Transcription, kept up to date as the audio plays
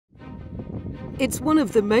It's one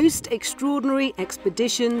of the most extraordinary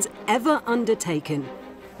expeditions ever undertaken.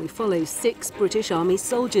 We follow 6 British Army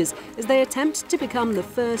soldiers as they attempt to become the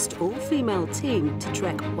first all-female team to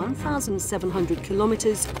trek 1,700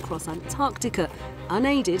 kilometres across Antarctica,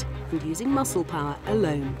 unaided and using muscle power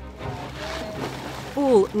alone.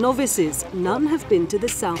 All novices, none have been to the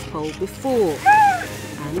South Pole before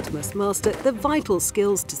and must master the vital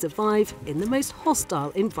skills to survive in the most hostile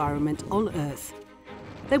environment on Earth.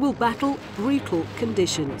 They will battle brutal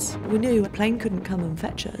conditions. We knew a plane couldn't come and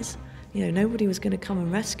fetch us. You know, nobody was going to come and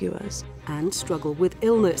rescue us. And struggle with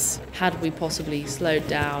illness. Had we possibly slowed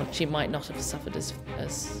down, she might not have suffered as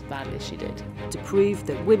badly as she did. To prove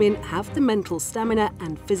that women have the mental stamina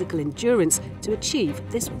and physical endurance to achieve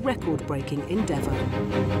this record-breaking endeavour.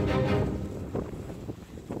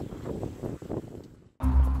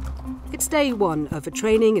 It's day 1 of a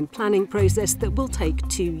training and planning process that will take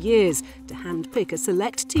 2 years to handpick a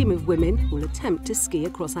select team of women who will attempt to ski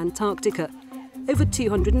across Antarctica. Over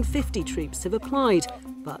 250 troops have applied,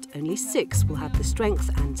 but only 6 will have the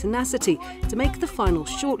strength and tenacity to make the final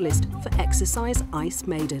shortlist for exercise Ice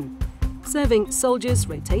Maiden. Serving soldiers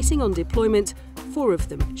rotating on deployment, 4 of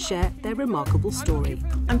them share their remarkable story.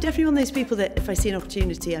 I'm definitely one of those people that if I see an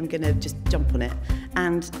opportunity, I'm going to just jump on it.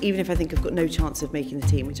 And even if I think I've got no chance of making the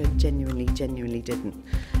team, which I genuinely didn't.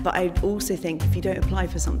 But I also think if you don't apply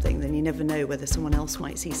for something, then you never know whether someone else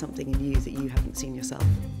might see something in you that you haven't seen yourself.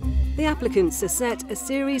 The applicants are set a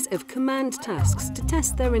series of command tasks to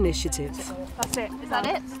test their initiative. That's it. Is that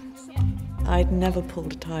it? I'd never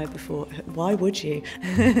pulled a tyre before. Why would you?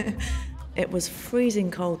 It was freezing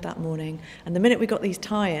cold that morning, and the minute we got these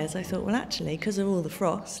tyres, I thought, well, actually, because of all the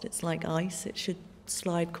frost, it's like ice, it should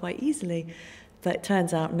slide quite easily. But it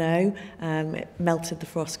turns out no, it melted the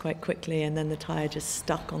frost quite quickly, and then the tyre just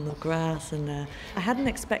stuck on the grass, and I hadn't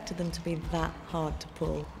expected them to be that hard to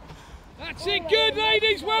pull. That's it, good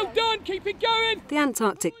ladies, well done, keep it going! The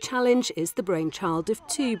Antarctic Challenge is the brainchild of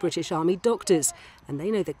 2 British Army doctors, and they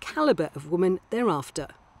know the calibre of woman they're after.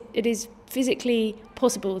 It is physically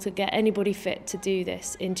possible to get anybody fit to do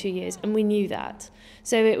this in 2 years, and we knew that.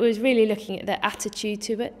 So it was really looking at their attitude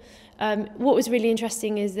to it. What was really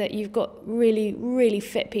interesting is that you've got really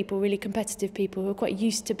fit people, really competitive people who are quite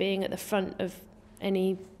used to being at the front of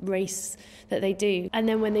any race that they do. And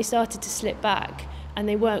then when they started to slip back and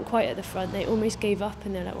they weren't quite at the front, they almost gave up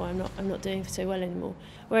and they're like, well, I'm not doing so well anymore.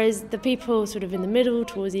 Whereas the people sort of in the middle,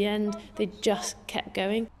 towards the end, they just kept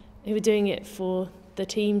going. They were doing it for the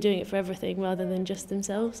team, doing it for everything rather than just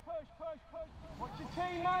themselves.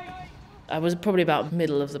 I was probably about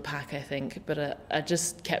middle of the pack, I think, but I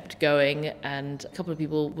just kept going, and a couple of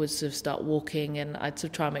people would sort of start walking, and I'd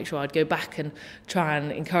sort of try and make sure I'd go back and try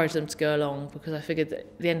and encourage them to go along, because I figured that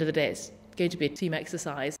at the end of the day it's going to be a team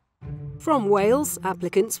exercise. From Wales,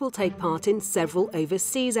 applicants will take part in several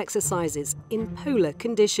overseas exercises in polar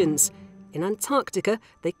conditions. In Antarctica,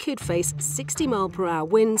 they could face 60-mile-per-hour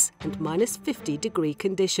winds and -50-degree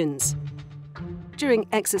conditions. During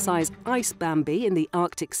exercise Ice Bambi in the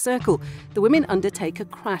Arctic Circle, the women undertake a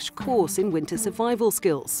crash course in winter survival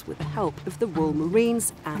skills with the help of the Royal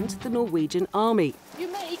Marines and the Norwegian Army. You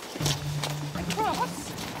make a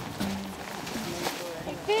cross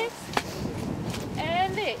like this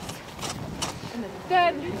and this.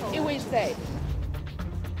 Then it will stay.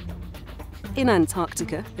 In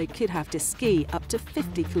Antarctica, they could have to ski up to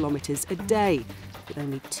 50 kilometres a day. With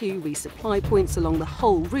only 2 resupply points along the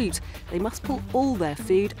whole route, they must pull all their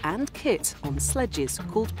food and kit on sledges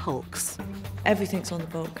called pulks. Everything's on the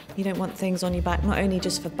bulk. You don't want things on your back, not only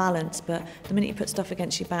just for balance, but the minute you put stuff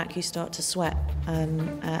against your back, you start to sweat.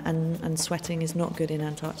 And sweating is not good in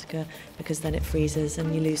Antarctica because then it freezes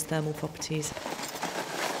and you lose thermal properties.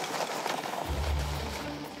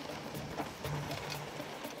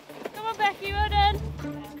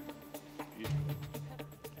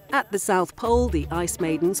 At the South Pole, the Ice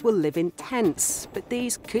Maidens will live in tents, but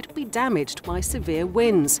these could be damaged by severe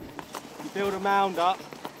winds. You build a mound up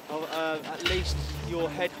of at least your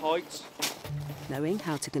head height. Knowing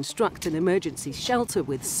how to construct an emergency shelter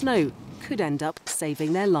with snow could end up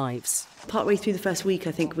saving their lives. Partway through the first week,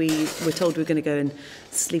 I think we were told we were going to go and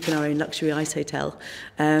sleep in our own luxury ice hotel.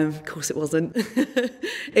 Of course it wasn't.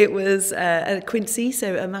 It was a Quincy,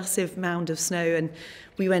 so a massive mound of snow, and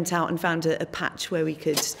we went out and found a patch where we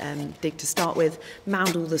could dig to start with,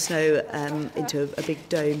 mound all the snow into a big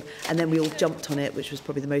dome, and then we all jumped on it, which was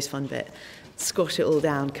probably the most fun bit. Squash it all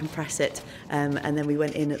down, compress it, and then we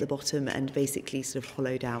went in at the bottom and basically sort of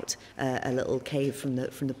hollowed out a little cave from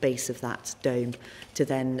the base of that dome to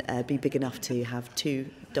then be big enough to have 2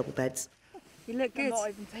 double beds. You look good.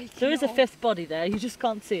 There is a 5th body there, you just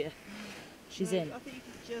can't see her. She's in.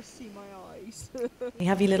 just see my eyes. You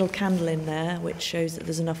have your little candle in there, which shows that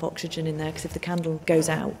there's enough oxygen in there, because if the candle goes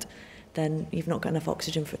out, then you've not got enough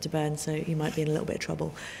oxygen for it to burn, so you might be in a little bit of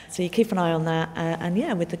trouble. So you keep an eye on that, and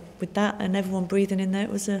yeah, with that and everyone breathing in there, it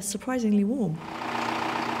was surprisingly warm.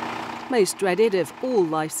 Most dreaded of all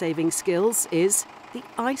life-saving skills is the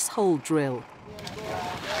ice hole drill.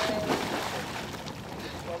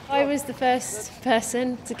 I was the first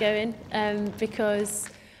person to go in because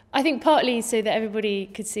I think partly so that everybody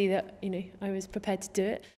could see that, you know, I was prepared to do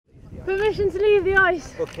it. Permission to leave the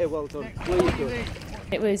ice. Okay, well done. Where are you going?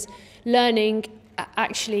 It was learning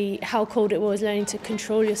actually how cold it was, learning to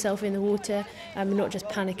control yourself in the water, not just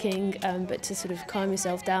panicking, but to sort of calm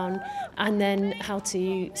yourself down, and then how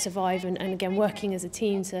to survive and again working as a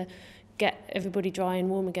team to get everybody dry and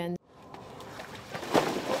warm again.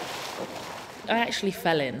 I actually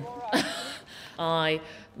fell in. I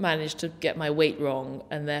managed to get my weight wrong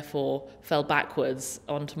and therefore fell backwards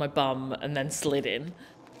onto my bum and then slid in.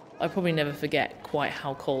 I probably never forget quite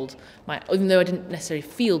how cold even though I didn't necessarily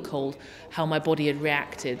feel cold, how my body had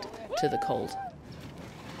reacted to the cold.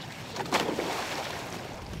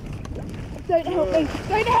 Don't help me!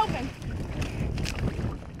 Don't help me!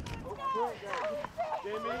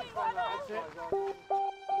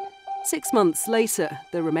 6 months later,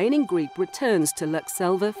 the remaining group returns to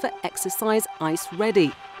Luxelva for exercise Ice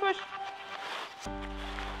Ready. Push.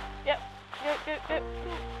 Yep, go.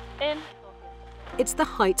 In. It's the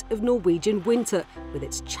height of Norwegian winter, with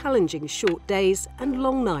its challenging short days and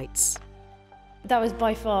long nights. That was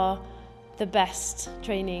by far the best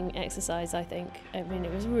training exercise, I think. I mean,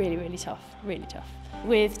 it was really, really tough, really tough.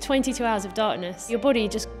 With 22 hours of darkness, your body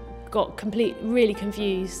just got really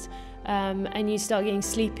confused, and you start getting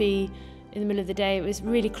sleepy in the middle of the day. It was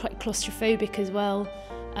really quite claustrophobic as well,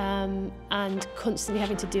 and constantly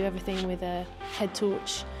having to do everything with a head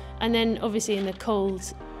torch. And then obviously in the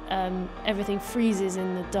cold, everything freezes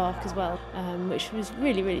in the dark as well, which was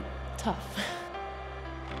really, really tough.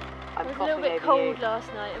 It was a little bit cold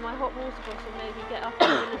last night, and my hot water bottle made me get up in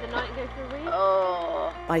the middle of the night and go for a wee.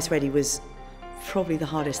 Oh. Ice Ready was probably the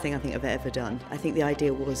hardest thing I think I've ever done. I think the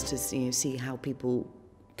idea was to see how people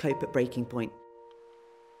cope at breaking point.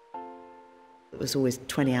 It was always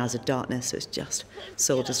 20 hours of darkness, so it's just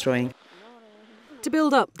soul-destroying. To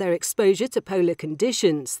build up their exposure to polar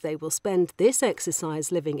conditions, they will spend this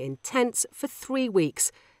exercise living in tents for 3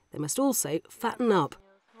 weeks. They must also fatten up.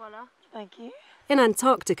 Voila. Thank you. In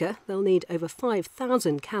Antarctica, they'll need over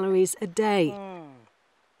 5,000 calories a day.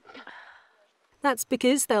 That's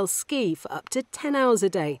because they'll ski for up to 10 hours a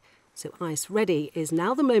day. So Ice Ready is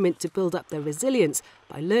now the moment to build up their resilience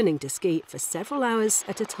by learning to ski for several hours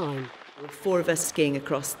at a time. 4 of us skiing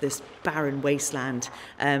across this barren wasteland,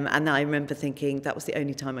 and I remember thinking that was the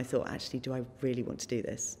only time I thought, actually, do I really want to do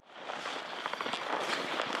this?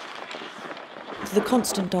 The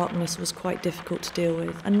constant darkness was quite difficult to deal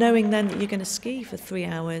with, and knowing then that you're going to ski for 3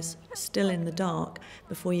 hours still in the dark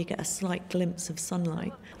before you get a slight glimpse of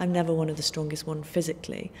sunlight. I'm never one of the strongest one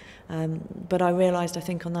physically, but I realised, I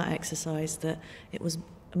think, on that exercise that it was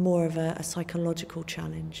more of a psychological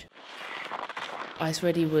challenge. Ice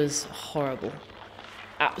Ready was horrible,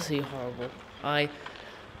 absolutely horrible. I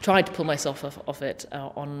tried to pull myself off it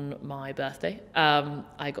on my birthday.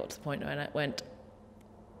 I got to the point where I went,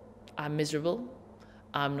 I'm miserable,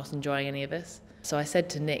 I'm not enjoying any of this. So I said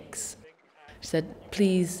to Nix, she said,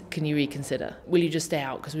 please, can you reconsider? Will you just stay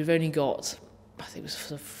out? Because we've only got, I think it was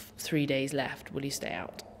sort of 3 days left, will you stay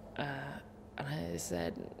out? And I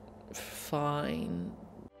said, fine.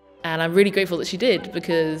 And I'm really grateful that she did,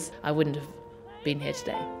 because I wouldn't have been here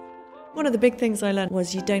today. One of the big things I learned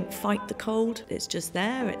was you don't fight the cold. It's just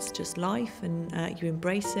there, it's just life, and you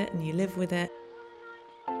embrace it and you live with it.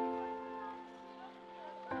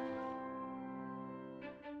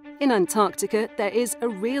 In Antarctica, there is a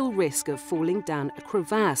real risk of falling down a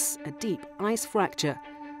crevasse, a deep ice fracture.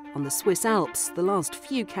 On the Swiss Alps, the last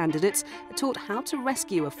few candidates are taught how to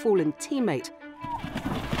rescue a fallen teammate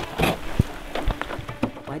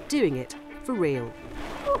by doing it for real.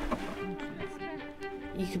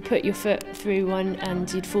 You could put your foot through one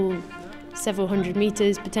and you'd fall several hundred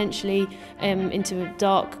metres potentially into a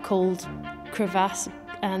dark, cold crevasse,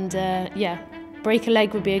 and break a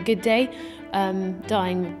leg would be a good day.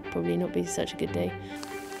 Dying would probably not be such a good day.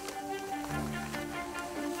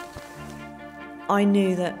 I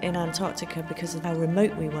knew that in Antarctica, because of how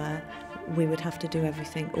remote we were, we would have to do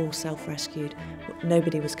everything all self-rescued.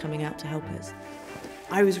 Nobody was coming out to help us.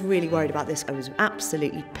 I was really worried about this. I was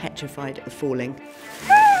absolutely petrified of falling.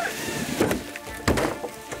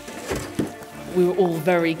 We were all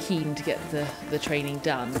very keen to get the training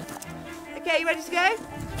done. Okay, you ready to go?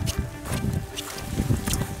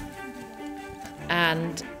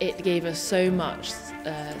 And it gave us so much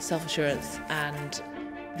self-assurance and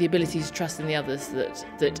the ability to trust in the others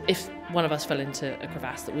that if one of us fell into a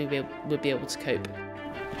crevasse, that we would be able to cope.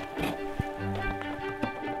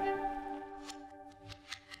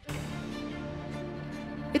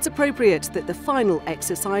 It's appropriate that the final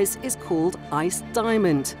exercise is called Ice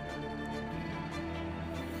Diamond.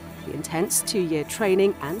 The intense 2-year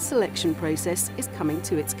training and selection process is coming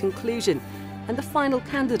to its conclusion, and the final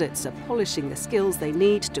candidates are polishing the skills they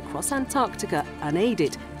need to cross Antarctica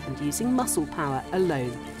unaided and using muscle power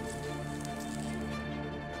alone.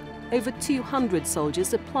 Over 200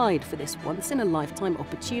 soldiers applied for this once-in-a-lifetime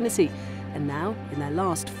opportunity, and now, in their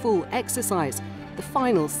last full exercise, the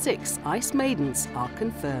final 6 Ice Maidens are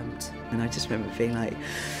confirmed. And I just remember being like,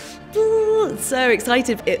 ooh, so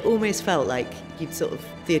excited. It almost felt like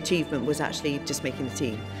the achievement was actually just making the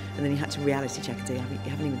team. And then you had to reality check and say, you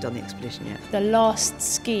haven't even done the expedition yet. The last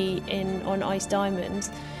ski on Ice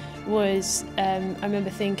Diamonds was, I remember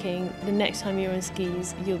thinking, the next time you're on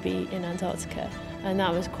skis, you'll be in Antarctica. And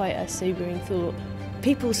that was quite a sobering thought.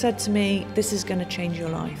 People said to me, this is going to change your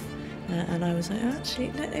life. And I was like, actually,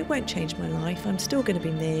 no, it won't change my life. I'm still going to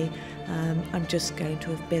be me. I'm just going to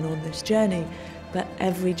have been on this journey. But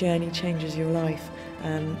every journey changes your life.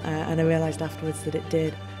 And I realised afterwards that it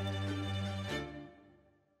did.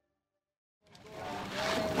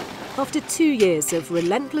 After 2 years of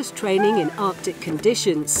relentless training in Arctic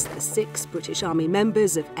conditions, the 6 British Army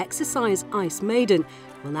members of Exercise Ice Maiden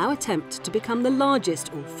will now attempt to become the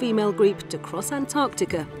largest all-female group to cross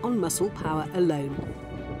Antarctica on muscle power alone.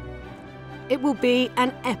 It will be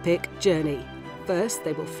an epic journey. First,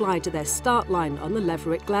 they will fly to their start line on the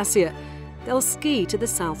Leverett Glacier. They'll ski to the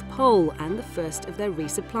South Pole and the first of their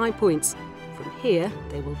resupply points. From here,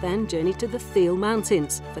 they will then journey to the Thiel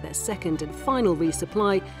Mountains for their second and final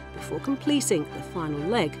resupply before completing the final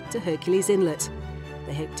leg to Hercules Inlet.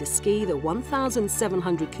 They hope to ski the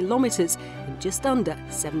 1,700 kilometres in just under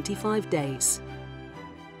 75 days.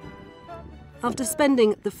 After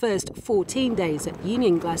spending the first 14 days at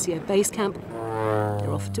Union Glacier Base Camp,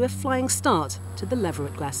 they're off to a flying start to the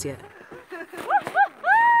Leverett Glacier.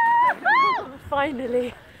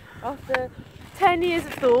 Finally, after 10 years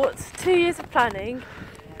of thought, 2 years of planning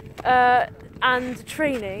and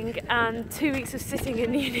training and 2 weeks of sitting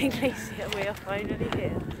in Union Glacier, we are finally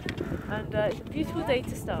here. And it's a beautiful day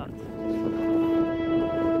to start.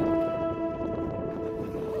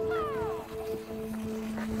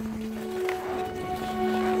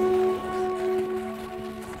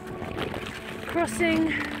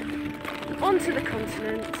 Crossing onto the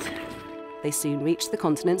continent. They soon reach the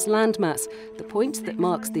continent's landmass, the point that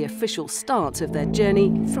marks the official start of their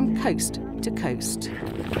journey from coast to coast.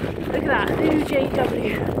 Look at that,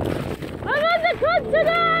 OJW. I'm on the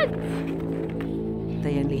continent!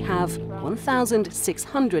 They only have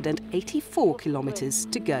 1,684 kilometres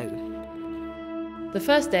to go. The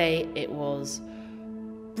first day it was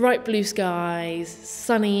bright blue skies,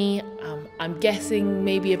 sunny, I'm guessing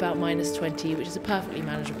maybe about -20, which is a perfectly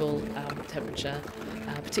manageable temperature,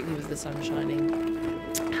 particularly with the sun shining.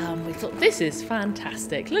 We thought, this is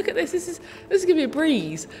fantastic. Look at this. This is going to be a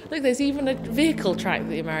breeze. Look, there's even a vehicle track that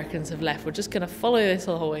the Americans have left. We're just going to follow this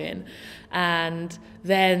all the way in. And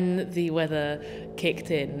then the weather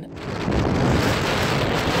kicked in.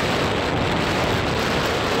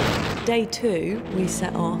 Day 2, we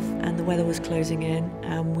set off and the weather was closing in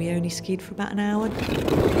and we only skied for about an hour.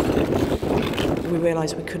 We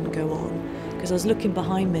realised we couldn't go on because I was looking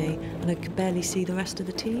behind me and I could barely see the rest of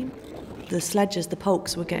the team. The sledges, the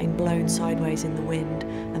pulks were getting blown sideways in the wind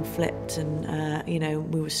and flipped and,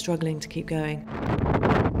 we were struggling to keep going.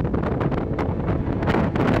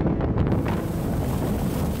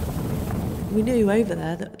 We knew over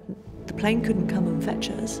there that the plane couldn't come and fetch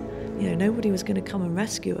us. Nobody was going to come and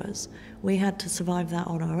rescue us. We had to survive that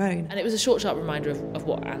on our own. And it was a short, sharp reminder of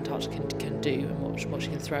what Antarctica can do and what she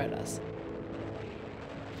can throw at us.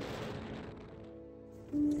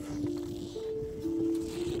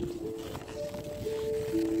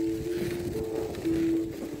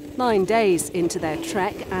 Nine days into their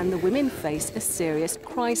trek, and the women face a serious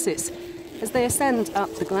crisis. As they ascend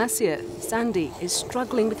up the glacier, Sandy is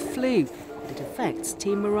struggling with flu, and it affects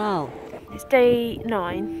team morale. It's day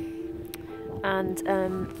 9. And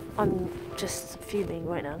I'm just fuming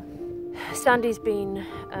right now. Sandy's been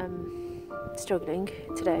struggling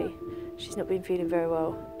today. She's not been feeling very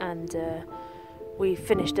well, and we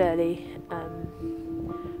finished early. And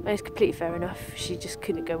it's completely fair enough. She just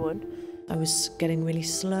couldn't go on. I was getting really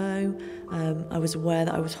slow. I was aware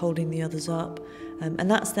that I was holding the others up. And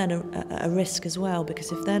that's then a risk as well,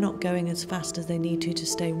 because if they're not going as fast as they need to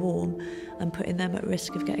stay warm, I'm putting them at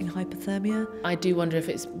risk of getting hypothermia. I do wonder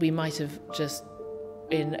if we might have just,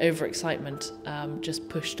 in overexcitement, just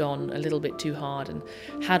pushed on a little bit too hard, and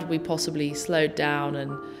had we possibly slowed down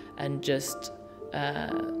and just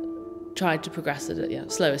tried to progress at a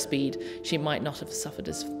slower speed, she might not have suffered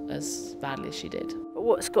as badly as she did.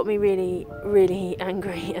 What's got me really, really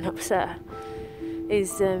angry and upset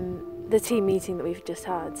is the team meeting that we've just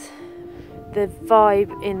had. The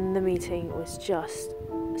vibe in the meeting was just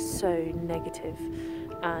so negative,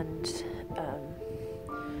 and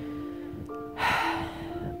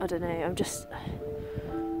I don't know,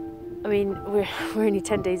 I mean, we're only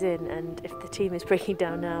 10 days in, and if the team is breaking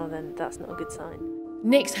down now, then that's not a good sign.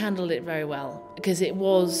 Nick's handled it very well, because it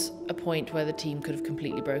was a point where the team could have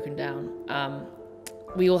completely broken down.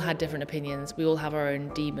 We all had different opinions. We all have our own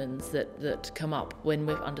demons that come up when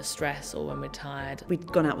we're under stress or when we're tired. We'd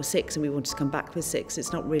gone out with 6 and we wanted to come back with 6.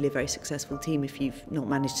 It's not really a very successful team if you've not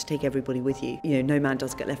managed to take everybody with you. You know, no man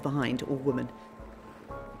does get left behind, or woman.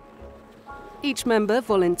 Each member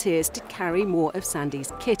volunteers to carry more of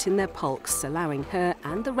Sandy's kit in their pulks, allowing her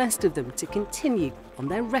and the rest of them to continue on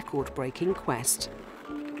their record-breaking quest.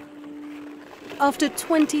 After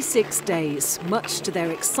 26 days, much to their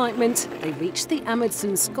excitement, they reached the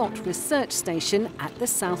Amundsen Scott Research Station at the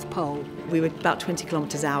South Pole. We were about 20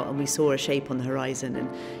 kilometres out and we saw a shape on the horizon, and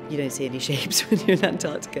you don't see any shapes when you're in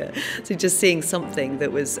Antarctica. So just seeing something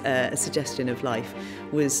that was a suggestion of life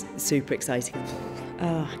was super exciting.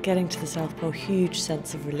 Getting to the South Pole, huge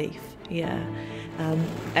sense of relief, yeah.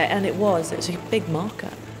 And it's a big marker,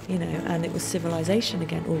 you know, and it was civilization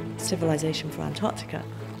again, or civilization for Antarctica.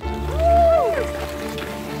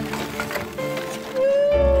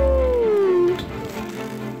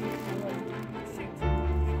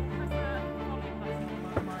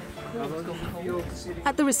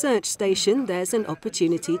 At the research station, there's an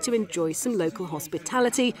opportunity to enjoy some local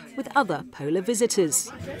hospitality with other polar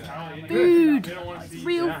visitors. Food!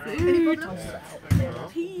 Real food!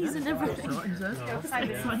 Peas and everything.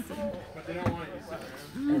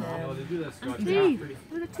 Tea!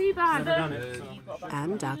 With a tea bag.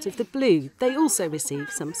 And out of the blue, they also receive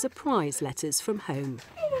some surprise letters from home.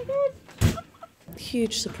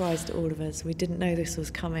 Huge surprise to all of us. We didn't know this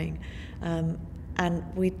was coming. And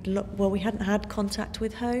we hadn't had contact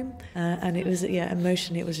with home, and it was,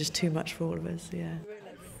 emotionally it was just too much for all of us,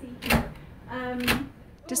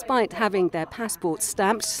 Despite having their passports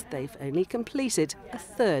stamped, they've only completed a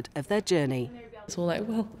third of their journey. It's all like,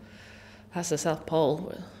 well, that's the South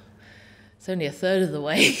Pole. It's only a third of the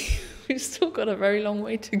way. We've still got a very long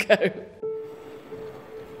way to go.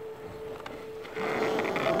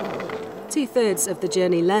 2/3 of the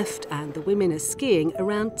journey left, and the women are skiing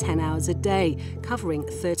around 10 hours a day, covering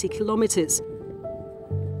 30 kilometres.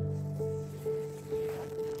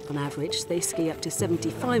 On average, they ski up to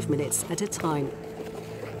 75 minutes at a time.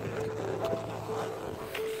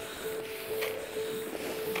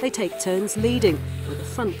 They take turns leading, with the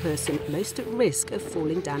front person most at risk of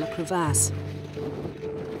falling down a crevasse.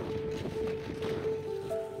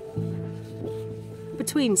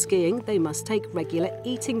 Between skiing, they must take regular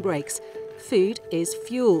eating breaks. Food is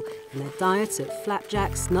fuel, and their diet of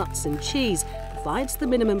flapjacks, nuts and cheese provides the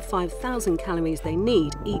minimum 5,000 calories they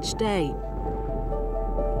need each day.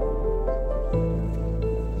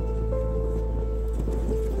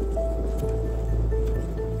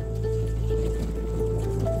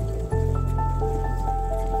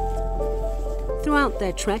 Throughout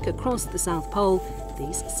their trek across the South Pole,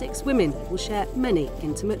 these 6 women will share many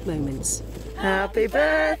intimate moments. Happy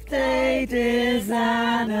birthday, dear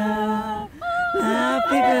Zana.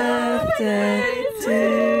 Happy birthday to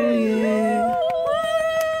you.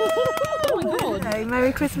 Oh my God. Hey,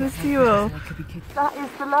 Merry Christmas to you all. That is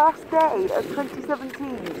the last day of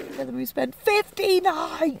 2017. Together we spent 50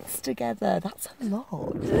 nights together. That's a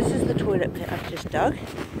lot. So this is the toilet pit I've just dug.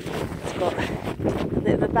 It's got a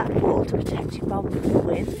bit of a back wall to protect your bum from the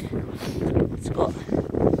wind. It's got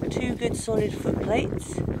 2 good solid foot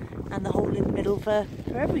plates and the hole in the middle for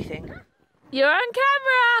everything. You're on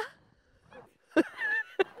camera!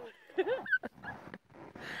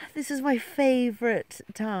 This is my favourite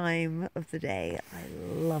time of the day. I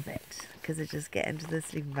love it because I just get into the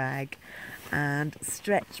sleeping bag and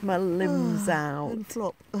stretch my limbs out. And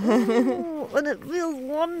flop. And it feels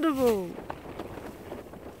wonderful.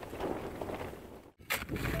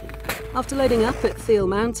 After loading up at Thiel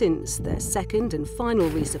Mountains, their second and final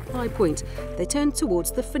resupply point, they turn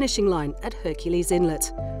towards the finishing line at Hercules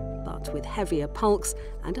Inlet. But But with heavier pulks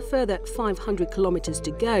and a further 500 kilometres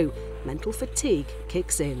to go, mental fatigue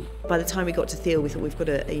kicks in. By the time we got to Thiel, we thought we've got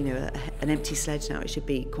an empty sledge now, it should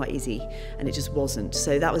be quite easy, and it just wasn't.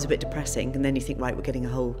 So that was a bit depressing, and then you think, right, we're getting a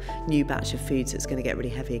whole new batch of food, so it's going to get really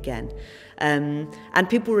heavy again. And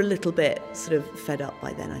people were a little bit sort of fed up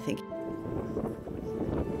by then, I think.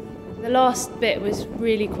 The last bit was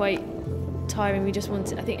really quite tiring. I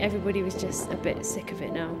think everybody was just a bit sick of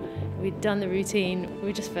it now. We'd done the routine, we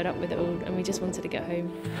were just fed up with it all, and we just wanted to get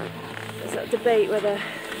home. There's that debate whether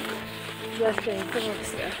it's worth going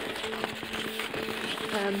faster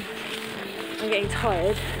and getting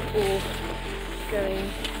tired, or going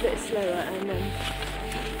a bit slower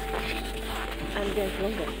and going for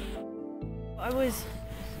longer. I was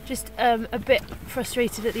just a bit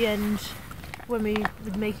frustrated at the end when we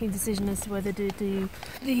were making a decision as to whether to do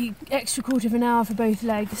the extra quarter of an hour for both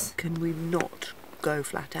legs. Can we not go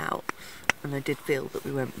flat out? And I did feel that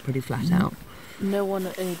we went pretty flat out. No one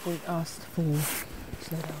at any point asked for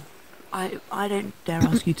slow down. I don't dare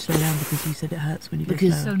ask you to slow down because you said it hurts when you go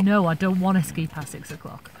slow. So no, I don't want to ski past 6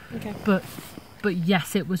 o'clock. Okay. But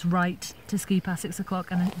yes, it was right to ski past 6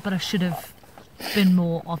 o'clock, but I should have been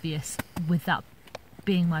more obvious with that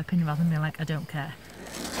being my opinion rather than being like, I don't care.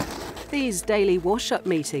 These daily wash-up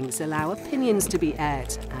meetings allow opinions to be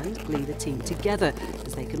aired and glue the team together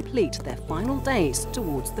as they complete their final days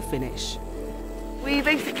towards the finish. We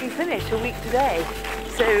basically finish a week today,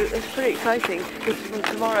 so it's pretty exciting because from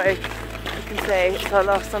tomorrow I can say it's our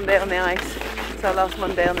last Sunday on the ice, it's our last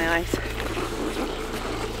Monday on the ice.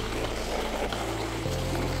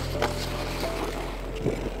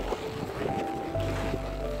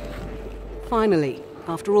 Finally,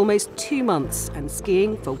 after almost 2 months and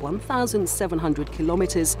skiing for 1,700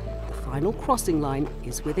 kilometres, the final crossing line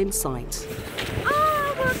is within sight.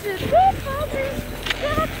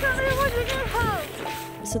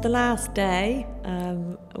 So the last day,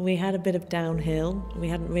 we had a bit of downhill. We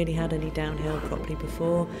hadn't really had any downhill properly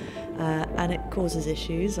before, and it causes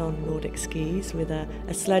issues on Nordic skis with a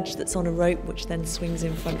sledge that's on a rope which then swings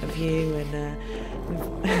in front of you, and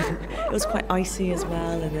it was quite icy as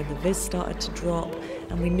well, and then the viz started to drop,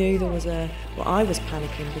 and we knew there was I was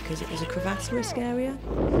panicking because it was a crevasse risk area.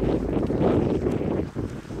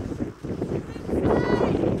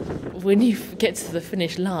 When you get to the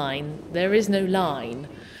finish line, there is no line.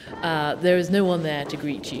 There is no one there to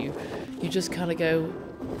greet you. You just kind of go,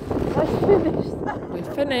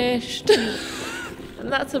 we're finished.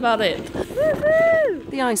 And that's about it.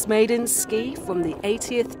 The Ice Maidens ski from the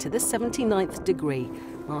 80th to the 79th degree,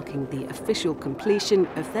 marking the official completion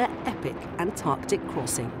of their epic Antarctic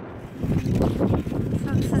crossing.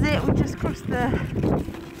 So this is it, we just crossed the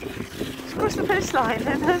finish line,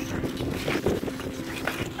 and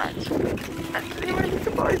actually really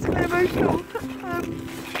surprisingly emotional.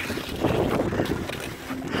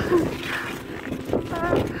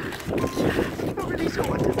 Not really sure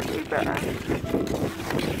what to say, but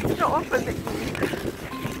it's not often that you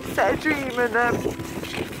set a dream and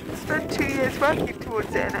spend 2 years working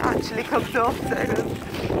towards it and it actually comes off.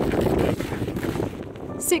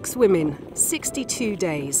 So 6 women, 62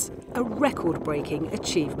 days, a record-breaking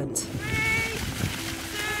achievement.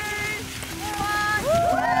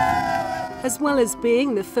 As well as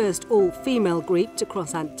being the first all-female group to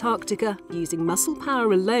cross Antarctica using muscle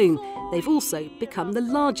power alone, they've also become the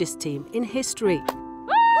largest team in history.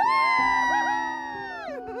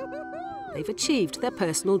 They've achieved their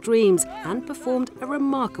personal dreams and performed a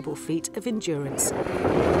remarkable feat of endurance.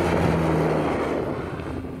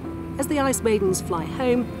 As the Ice Maidens fly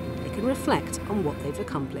home, they can reflect on what they've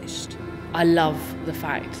accomplished. I love the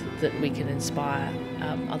fact that we can inspire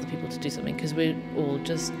other people to do something, because we're all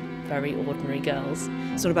just very ordinary girls.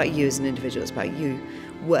 It's not about you as an individual, it's about you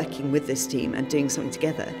working with this team and doing something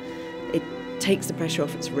together. It takes the pressure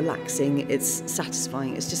off, it's relaxing, it's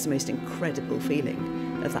satisfying, it's just the most incredible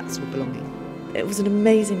feeling of that sort of belonging. It was an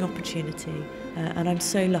amazing opportunity, and I'm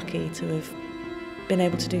so lucky to have been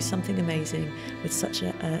able to do something amazing with such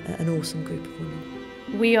an awesome group of women.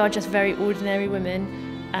 We are just very ordinary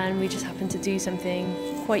women, and we just happened to do something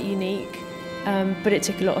quite unique, but it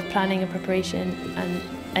took a lot of planning and preparation, and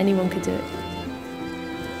anyone could do it.